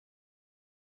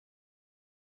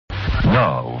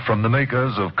Now, from the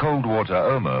makers of cold water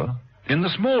Omo... In the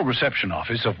small reception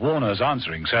office of Warner's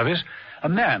answering service, a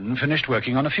man finished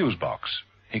working on a fuse box.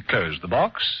 He closed the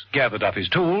box, gathered up his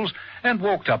tools, and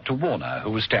walked up to Warner,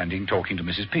 who was standing talking to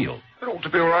Mrs. Peel. It ought to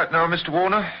be all right now, Mr.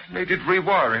 Warner. Needed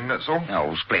rewiring, that's all.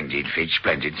 Oh, splendid, Fitch,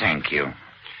 splendid, thank you.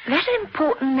 That an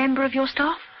important member of your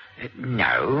staff?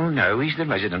 No, he's the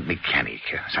resident mechanic.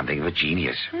 Something of a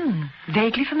genius.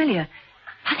 Vaguely familiar.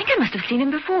 I think I must have seen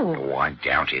him before. Oh, I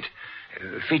doubt it.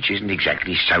 Fitch isn't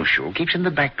exactly social. Keeps in the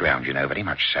background, you know, very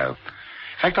much so.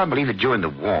 In fact, I believe that during the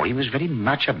war he was very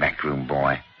much a backroom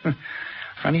boy.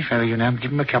 Funny fellow, you know.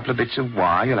 Give him a couple of bits of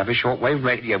wire, you'll have a shortwave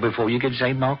radio before you can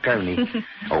say Marconi.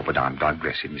 Oh, but I'm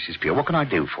digressing, Mrs. Peel. What can I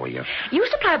do for you? You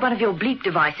supplied one of your bleep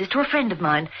devices to a friend of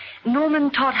mine,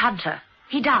 Norman Todd Hunter.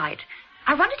 He died.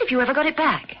 I wondered if you ever got it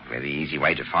back. Very easy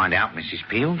way to find out, Mrs.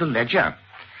 Peel. The ledger.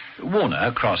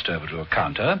 Warner crossed over to a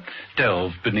counter,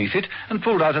 delved beneath it, and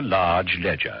pulled out a large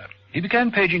ledger. He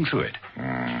began paging through it.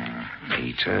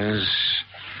 Peters,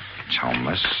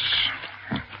 Thomas,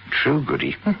 True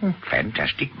Goody.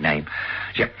 Fantastic name.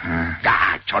 Yep.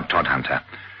 Todd Hunter.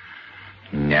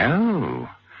 No,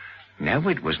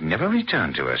 it was never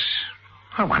returned to us.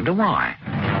 I wonder why.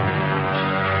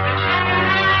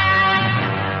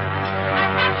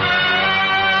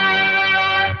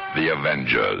 The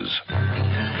Avengers.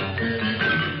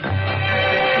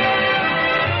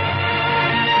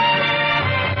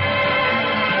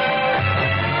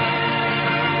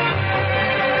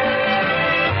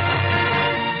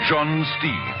 John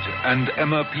Steed and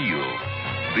Emma Peel,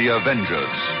 The Avengers.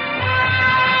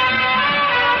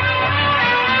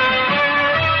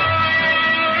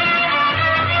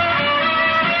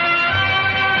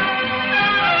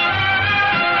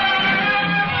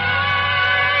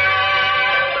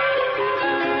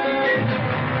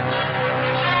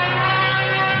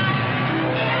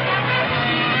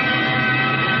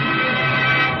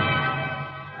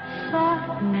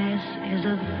 Softness is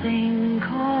a thing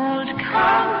called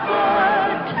comfort.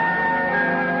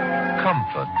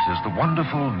 Comfort is the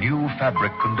wonderful new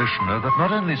fabric conditioner that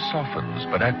not only softens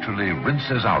but actually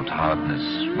rinses out hardness,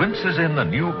 rinses in a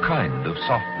new kind of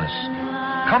softness.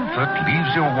 Comfort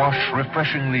leaves your wash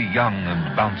refreshingly young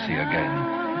and bouncy again.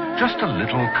 Just a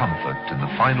little comfort in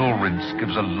the final rinse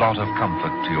gives a lot of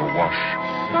comfort to your wash.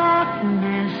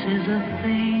 Softness is a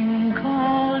thing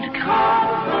called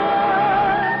comfort.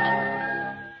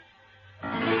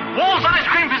 Walls Ice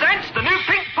Cream presents the new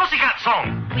Pink Pussycat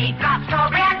song. We've got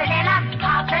strawberry and vanilla,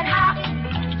 half and half.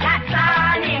 That's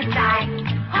on inside.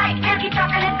 White milky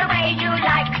chocolate the way you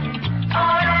like.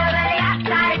 All over the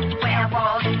outside. Where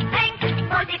walls Pink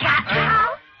Pussycat now.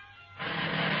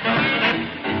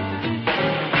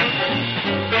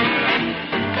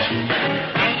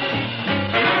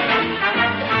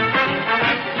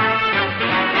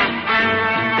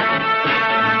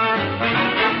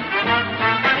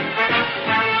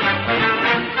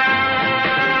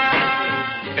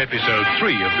 Episode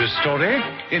 3 of this story,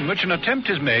 in which an attempt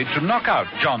is made to knock out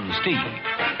John Steed,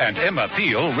 and Emma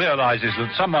Peel realizes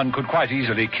that someone could quite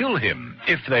easily kill him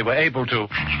if they were able to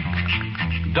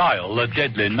dial a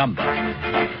deadly number.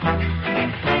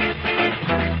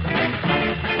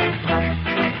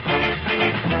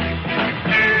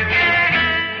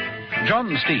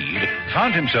 John Steed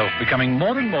found himself becoming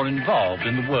more and more involved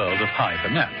in the world of high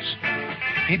finance.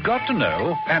 He'd got to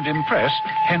know and impress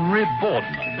Henry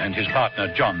Boardman and his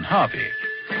partner John Harvey.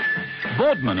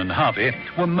 Boardman and Harvey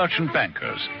were merchant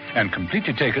bankers and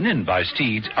completely taken in by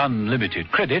Steed's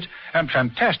unlimited credit and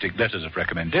fantastic letters of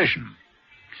recommendation.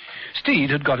 Steed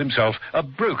had got himself a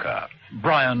broker,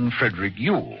 Brian Frederick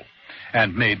Yule,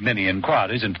 and made many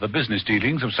inquiries into the business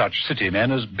dealings of such city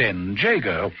men as Ben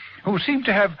Jago, who seemed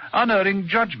to have unerring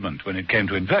judgment when it came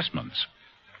to investments.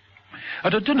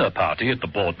 At a dinner party at the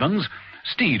Boardmans,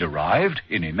 Steed arrived,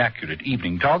 in immaculate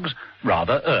evening togs,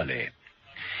 rather early.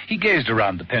 He gazed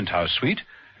around the penthouse suite,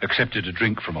 accepted a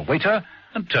drink from a waiter,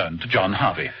 and turned to John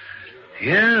Harvey.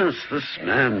 Yes, this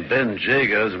man, Ben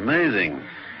Jago, is amazing.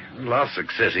 The last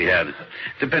success he had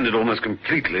depended almost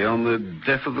completely on the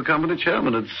death of the company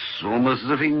chairman. It's almost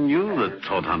as if he knew that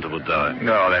Todd Hunter would die.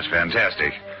 No, that's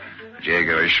fantastic.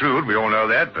 Jago is shrewd, we all know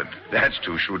that, but that's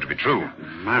too shrewd to be true.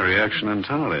 My reaction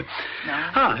entirely.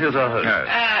 Here's our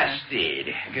host.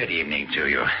 Steed, good evening to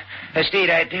you. Steed,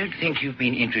 I don't think you've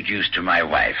been introduced to my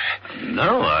wife.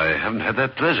 No, I haven't had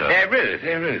that pleasure.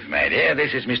 Ruth, my dear.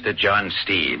 This is Mr. John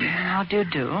Steed. How do you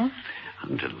do?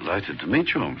 I'm delighted to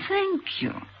meet you. Thank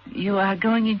you. You are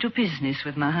going into business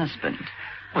with my husband.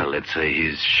 Well, let's say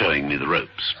he's showing me the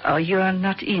ropes. Oh, you are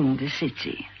not in the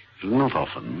city. Not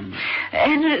often.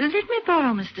 And let me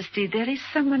borrow Mr. Steed. There is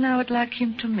someone I would like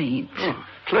him to meet. Oh,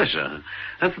 pleasure.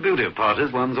 That's the beauty of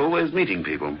parties. One's always meeting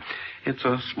people. It's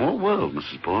a small world,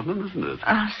 Mrs. Boardman, isn't it?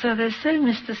 Ah, so they say,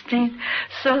 Mr. Steed.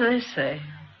 So they say.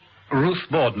 Ruth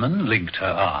Boardman linked her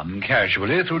arm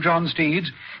casually through John Steed's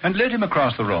and led him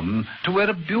across the room to where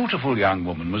a beautiful young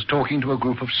woman was talking to a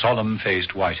group of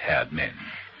solemn-faced, white-haired men.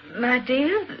 My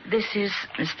dear, this is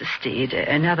Mr. Steed,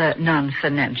 another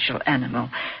non-financial animal.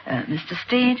 Mr.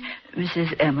 Steed,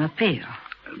 Mrs. Emma Peel.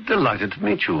 Delighted to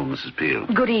meet you, Mrs. Peel.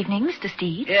 Good evening, Mr.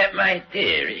 Steed. My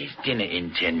dear, is dinner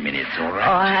in 10 minutes, all Oh,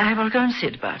 right? I will go and see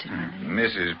about it.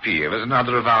 Mrs. Peel is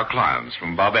another of our clients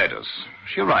from Barbados.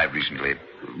 She arrived recently.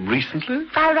 Recently?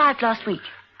 I arrived last week.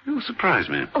 You surprise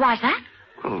me. Why's that?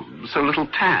 Oh, so little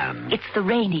tan. It's the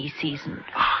rainy season.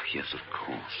 Ah, yes, of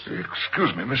course.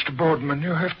 Excuse me, Mr. Boardman.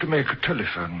 You have to make a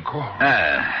telephone call.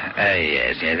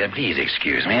 Yes. Please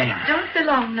excuse me. Don't be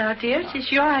long now, dear. It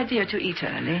is your idea to eat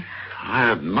early.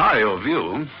 I admire your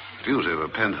view. Beauty of a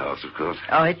penthouse, of course.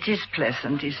 Oh, it is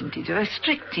pleasant, isn't it?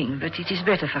 Restricting, but it is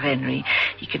better for Henry.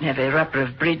 He can have a rubber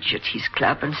of bridge at his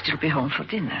club and still be home for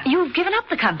dinner. You've given up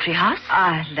the country house?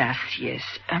 Ah, lass, yes.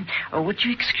 Would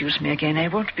you excuse me again? I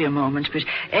won't be a moment, but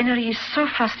Henry is so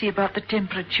fussy about the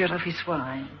temperature of his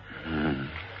wine.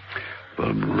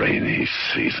 The rainy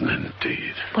season,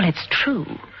 indeed. Well, it's true.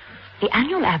 The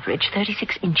annual average,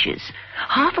 36 inches,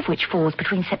 half of which falls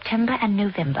between September and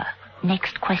November.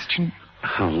 Next question.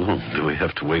 How long do we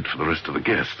have to wait for the rest of the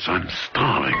guests? I'm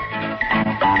starving.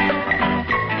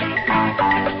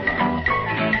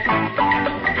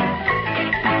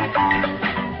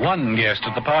 One guest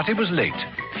at the party was late.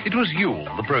 It was Yule,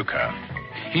 the broker.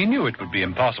 He knew it would be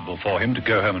impossible for him to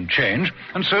go home and change,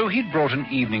 and so he'd brought an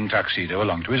evening tuxedo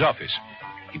along to his office.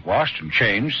 He washed and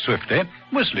changed swiftly,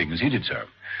 whistling as he did so.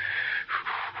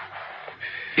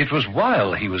 It was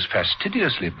while he was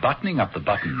fastidiously buttoning up the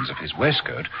buttons of his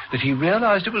waistcoat that he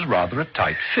realized it was rather a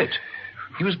tight fit.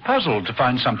 He was puzzled to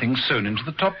find something sewn into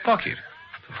the top pocket.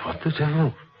 What the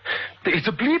devil? It's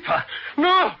a bleeper.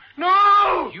 No!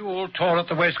 No! Yule tore at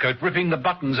the waistcoat, ripping the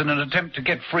buttons in an attempt to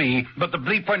get free, but the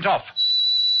bleep went off.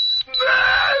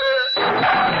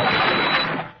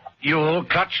 Yule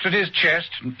clutched at his chest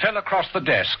and fell across the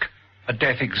desk, a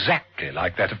death exactly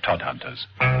like that of Todhunter's.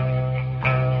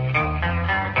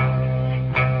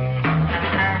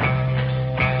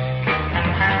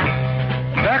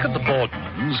 Back at the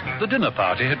Boardmans, the dinner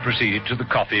party had proceeded to the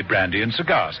coffee, brandy, and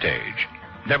cigar stage.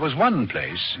 There was one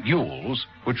place, Yule's,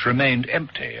 which remained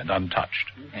empty and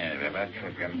untouched.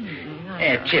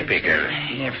 Typical.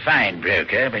 A fine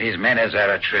broker, but his manners are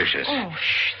atrocious. Oh,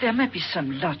 there may be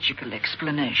some logical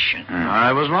explanation.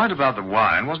 I was right about the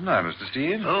wine, wasn't I, Mr.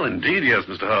 Steed? Oh, indeed, yes,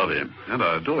 Mr. Harvey. And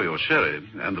I adore your sherry.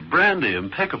 And the brandy,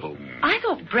 impeccable. I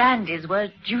thought brandies were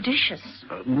judicious.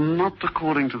 Not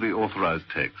according to the authorized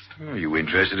text. Are you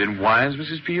interested in wines,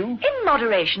 Mrs. Peel? In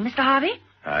moderation, Mr. Harvey.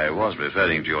 I was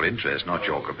referring to your interest, not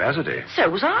your capacity. So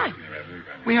was I.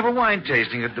 We have a wine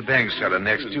tasting at the bank cellar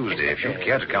next Tuesday. If you'd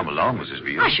care to come along, Mrs.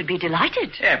 Peel. I should be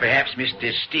delighted. Perhaps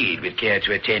Mr. Steed would care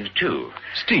to attend, too.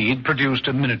 Steed produced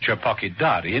a miniature pocket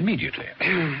diary immediately.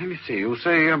 Let me see. You'll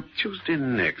say Tuesday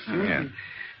next. Yeah.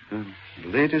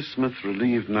 Ladysmith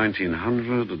relieved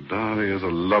 1900. A diary is a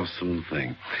lovesome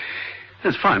thing.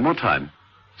 That's fine. What time?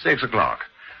 6 o'clock.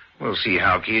 We'll see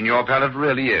how keen your palate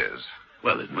really is.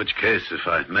 Well, in which case, if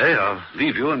I may, I'll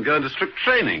leave you and go into strict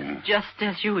training. Just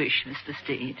as you wish, Mr.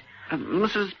 Steed.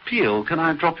 Mrs. Peel, can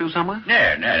I drop you somewhere?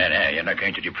 No. You're not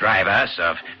going to deprive us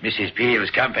of Mrs.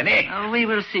 Peel's company. Oh, we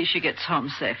will see she gets home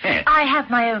safely. I have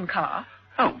my own car.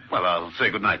 Oh, well, I'll say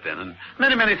good night then. And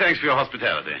many, many thanks for your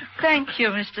hospitality. Thank you,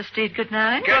 Mr. Steed. Good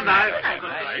night. Good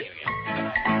night.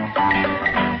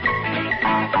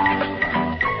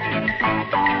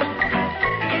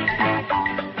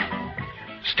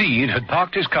 Steed had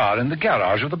parked his car in the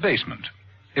garage of the basement.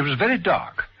 It was very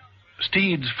dark.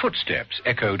 Steed's footsteps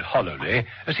echoed hollowly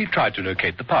as he tried to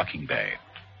locate the parking bay.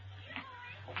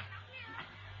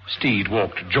 Steed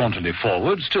walked jauntily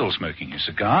forward, still smoking his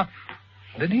cigar.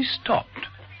 Then he stopped.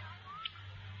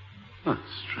 That's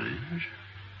strange.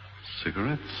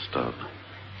 Cigarette stub.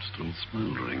 Still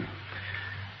smouldering.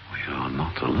 We are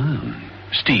not alone.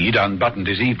 Steed unbuttoned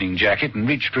his evening jacket and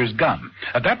reached for his gun.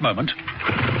 At that moment...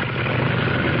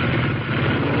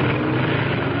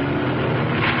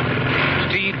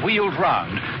 Steed wheeled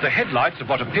round. The headlights of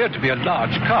what appeared to be a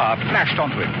large car flashed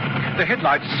onto him. The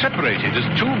headlights separated as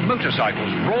two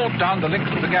motorcycles roared down the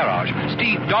length of the garage.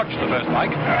 Steed dodged the first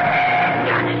bike.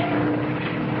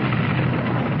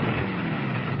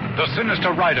 The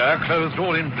sinister rider, clothed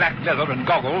all in black leather and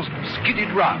goggles,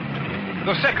 skidded round.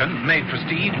 The second made for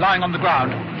Steed, lying on the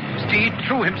ground. Steed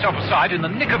threw himself aside in the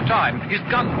nick of time. His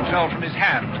gun fell from his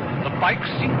hand. The bike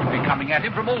seemed to be coming at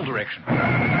him from all directions.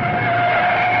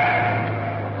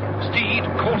 Steed,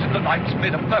 caught in the lights,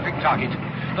 made a perfect target.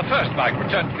 The first bike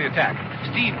returned to the attack.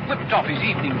 Steed whipped off his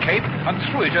evening cape and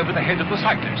threw it over the head of the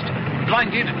cyclist.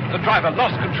 Blinded, the driver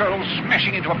lost control,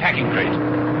 smashing into a packing crate.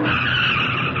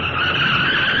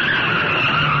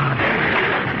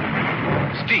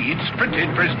 Steed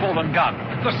sprinted for his fallen gun.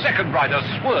 The second rider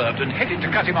swerved and headed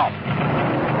to cut him off.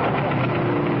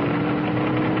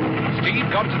 Steed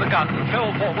got to the gun,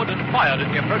 fell forward and fired at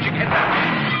the approaching headlight.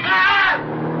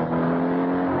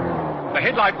 The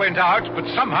headlight went out, but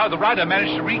somehow the rider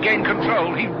managed to regain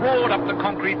control. He roared up the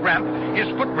concrete ramp, his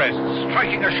footrests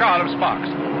striking a shower of sparks.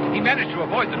 He managed to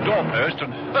avoid the doorpost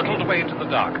and hurtled away into the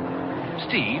dark.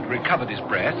 Steed recovered his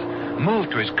breath,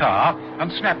 moved to his car, and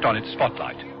snapped on its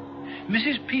spotlight.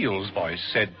 Mrs. Peel's voice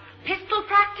said, "Pistol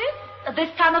practice at this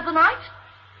time of the night?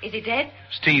 Is he dead?"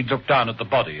 Steed looked down at the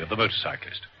body of the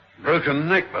motorcyclist. Broken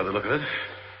neck by the look of it.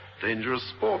 Dangerous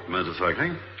sport,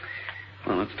 motorcycling.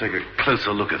 Well, let's take a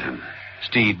closer look at him.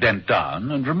 Steed bent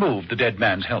down and removed the dead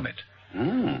man's helmet.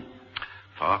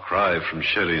 Far cry from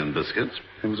sherry and biscuits.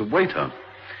 He was a waiter.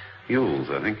 Yules,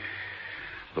 I think.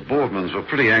 The Boardmans were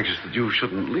pretty anxious that you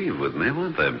shouldn't leave with me,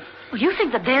 weren't they? Well, you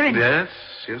think that they're in... Yes,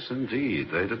 indeed.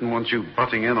 They didn't want you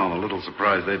butting in on a little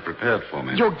surprise they'd prepared for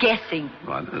me. You're guessing.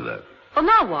 Oh, I know that. Well,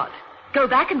 now what? Go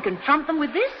back and confront them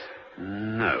with this?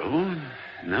 No,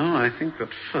 I think that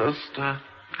first,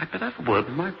 I'd better have a word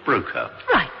with my broker.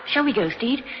 Right. Shall we go,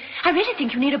 Steed? I really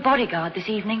think you need a bodyguard this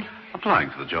evening. Applying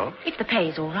for the job? If the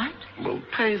pay's all right. Well,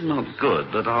 pay's not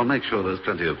good, but I'll make sure there's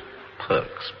plenty of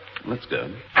perks. Let's go.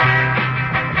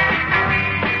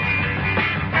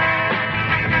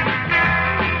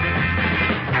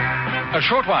 A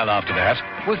short while after that,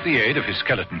 with the aid of his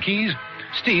skeleton keys,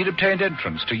 Steed obtained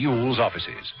entrance to Yule's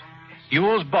offices.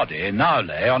 Yule's body now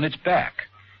lay on its back.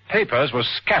 Papers were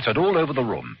scattered all over the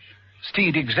room.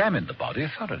 Steed examined the body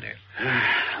thoroughly.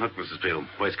 Look, Mrs. Peel,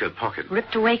 waistcoat pocket.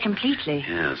 Ripped away completely.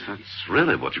 Yes, that's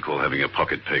really what you call having your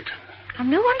pocket picked. Oh,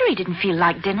 no wonder he didn't feel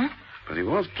like dinner. But he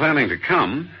was planning to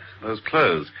come. Those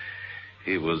clothes.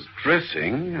 He was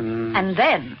dressing and... And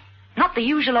then, not the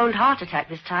usual old heart attack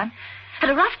this time. At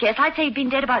a rough guess, I'd say he'd been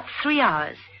dead about 3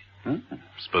 hours.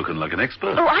 Spoken like an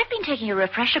expert. Oh, I've been taking a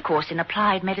refresher course in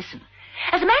applied medicine.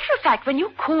 As a matter of fact, when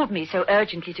you called me so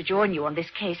urgently to join you on this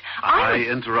case, I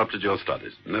interrupted your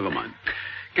studies. Never mind.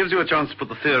 Gives you a chance to put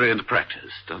the theory into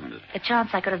practice, doesn't it? A chance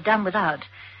I could have done without.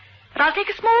 But I'll take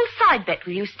a small side bet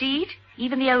with you, Steed.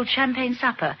 Even the old champagne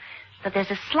supper. That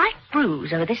there's a slight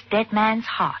bruise over this dead man's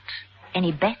heart.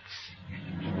 Any bets?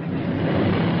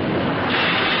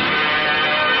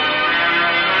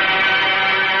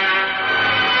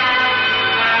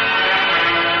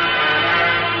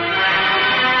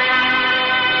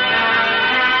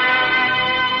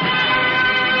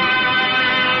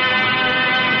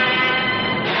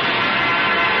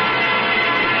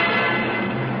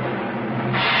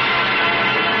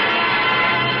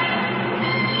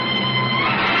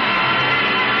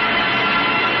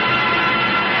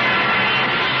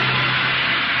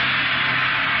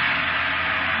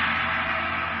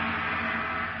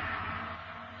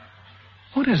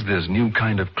 What is this new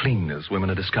kind of cleanness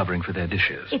women are discovering for their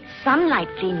dishes? It's sunlight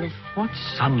cleanness. What's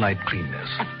sunlight cleanness?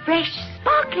 A fresh,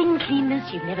 sparkling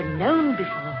cleanness you've never known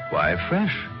before. Why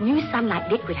fresh? New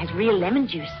Sunlight Liquid has real lemon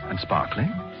juice. And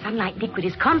sparkling? Sunlight Liquid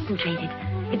is concentrated.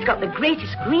 It's got the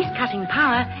greatest grease-cutting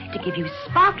power to give you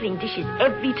sparkling dishes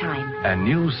every time. And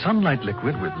new Sunlight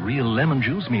Liquid with real lemon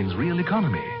juice means real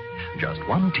economy. Just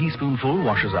 1 teaspoonful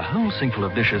washes a whole sinkful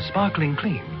of dishes sparkling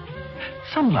clean.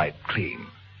 Sunlight Clean.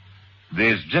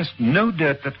 There's just no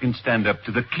dirt that can stand up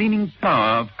to the cleaning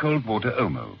power of cold water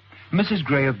Omo. Mrs.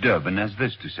 Gray of Durban has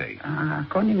this to say. I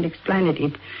can't even explain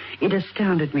it. It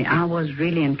astounded me. I was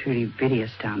really and truly very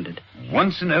astounded.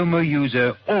 Once an Omo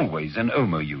user, always an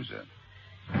Omo user.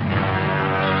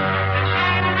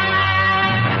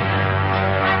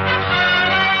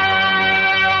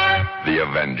 The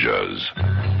Avengers.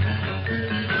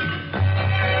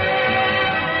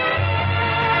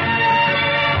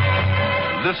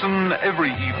 Listen every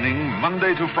evening,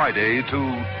 Monday to Friday,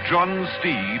 to John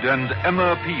Steed and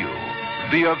Emma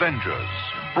Peel, The Avengers,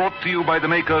 brought to you by the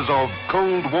makers of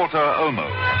Cold Water Omo.